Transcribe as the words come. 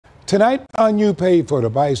Tonight on You Paid For, the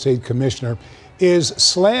Bi-State Commissioner is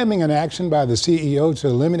slamming an action by the CEO to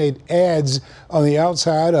eliminate ads on the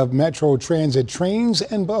outside of Metro Transit trains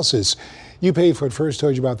and buses. You Paid For It first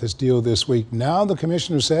told you about this deal this week. Now the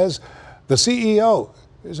commissioner says the CEO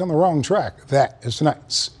is on the wrong track. That is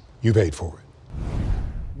tonight's You Paid For It.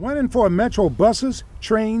 1 in 4 Metro buses,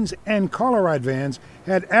 trains, and caller ride vans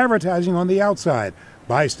had advertising on the outside.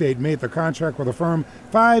 Bi-State made the contract with a firm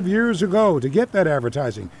 5 years ago to get that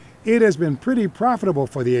advertising. It has been pretty profitable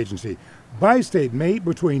for the agency. Bi-State made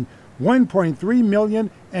between $1.3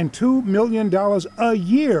 million and $2 million a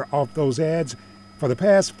year off those ads for the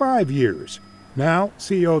past 5 years. Now,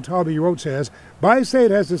 CEO Toby Roach says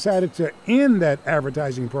Bi-State has decided to end that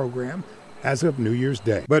advertising program as of New Year's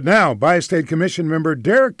Day. But now, Bi-State Commission member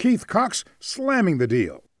Derek Keith Cox slamming the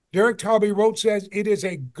deal. Derek, Toby Roach says it is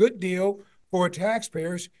a good deal for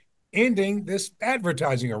taxpayers ending this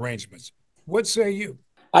advertising arrangements. What say you?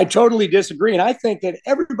 I totally disagree. And I think that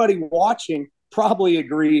everybody watching probably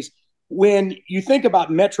agrees. When you think about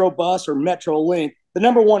Metro Bus or Metro Link, the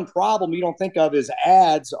number one problem you don't think of is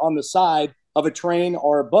ads on the side of a train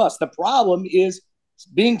or a bus. The problem is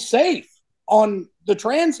being safe on the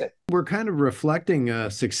transit. We're kind of reflecting a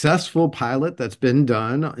successful pilot that's been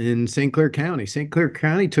done in St. Clair County. St. Clair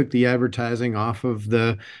County took the advertising off of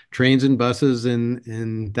the trains and buses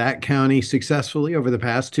in that county successfully over the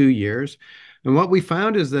past 2 years. And what we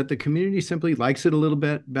found is that the community simply likes it a little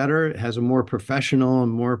bit better. It has a more professional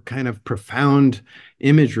and more kind of profound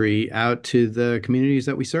imagery out to the communities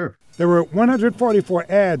that we serve. There were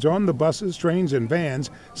 144 ads on the buses, trains, and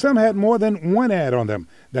vans. Some had more than one ad on them.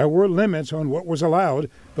 There were limits on what was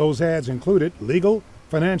allowed. Those ads included legal,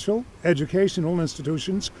 financial, educational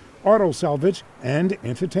institutions, auto salvage, and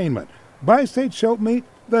entertainment. Bi-State showed me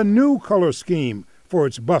the new color scheme for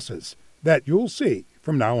its buses that you'll see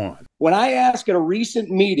from now on. When I asked at a recent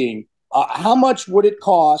meeting, how much would it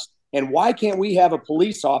cost and why can't we have a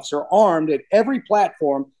police officer armed at every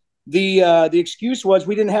platform, the excuse was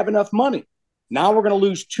we didn't have enough money. Now we're going to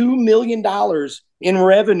lose $2 million in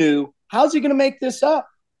revenue. How's he going to make this up?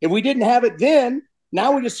 If we didn't have it then,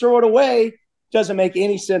 now we just throw it away. Doesn't make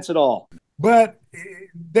any sense at all. But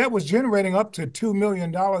that was generating up to $2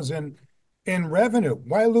 million in revenue.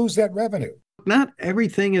 Why lose that revenue? Not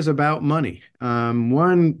everything is about money.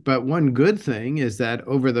 One good thing is that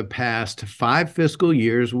over the past 5 fiscal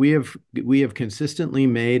years, we have consistently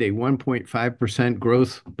made a 1.5%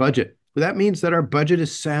 growth budget. That means that our budget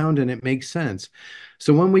is sound and it makes sense.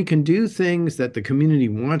 So when we can do things that the community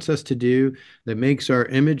wants us to do, that makes our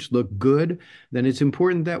image look good, then it's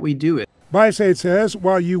important that we do it. Bi-State says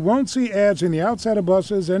while you won't see ads in the outside of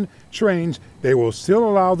buses and trains, they will still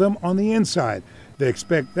allow them on the inside. They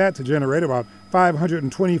expect that to generate about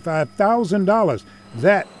 $525,000.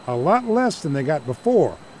 That a lot less than they got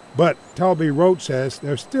before. But Toby Roach says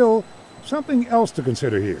there's still something else to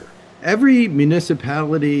consider here. Every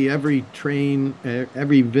municipality, every train,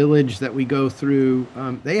 every village that we go through,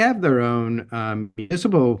 they have their own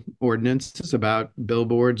municipal ordinances about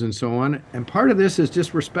billboards and so on. And part of this is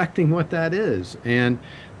just respecting what that is and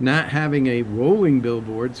not having a rolling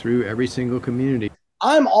billboard through every single community.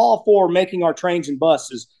 I'm all for making our trains and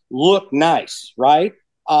buses look nice, right?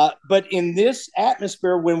 But in this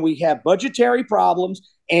atmosphere, when we have budgetary problems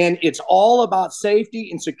and it's all about safety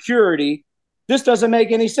and security, this doesn't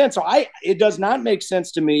make any sense. So it does not make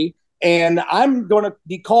sense to me. And I'm going to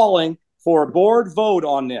be calling for a board vote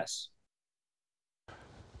on this.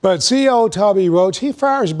 But CEO Toby Roach, he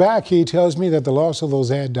fires back. He tells me that the loss of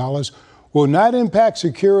those ad dollars will not impact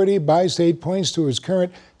security. Bi-State points to its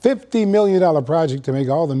current $50 million project to make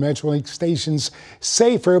all the Metrolink stations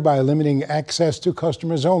safer by limiting access to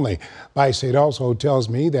customers only. Bi-State also tells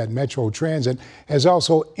me that Metro Transit has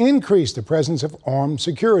also increased the presence of armed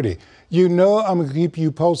security. You know I'm going to keep you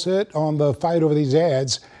posted on the fight over these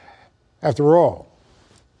ads. After all,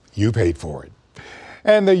 you paid for it.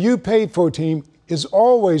 And the You Paid For team is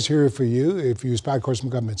always here for you if you spot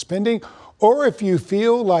questionable government spending or if you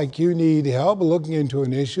feel like you need help looking into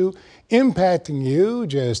an issue impacting you.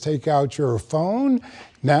 Just take out your phone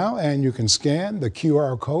now and you can scan the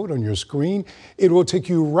QR code on your screen. It will take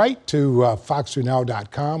you right to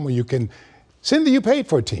fox2now.com where you can send the You Paid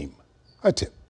For team a tip.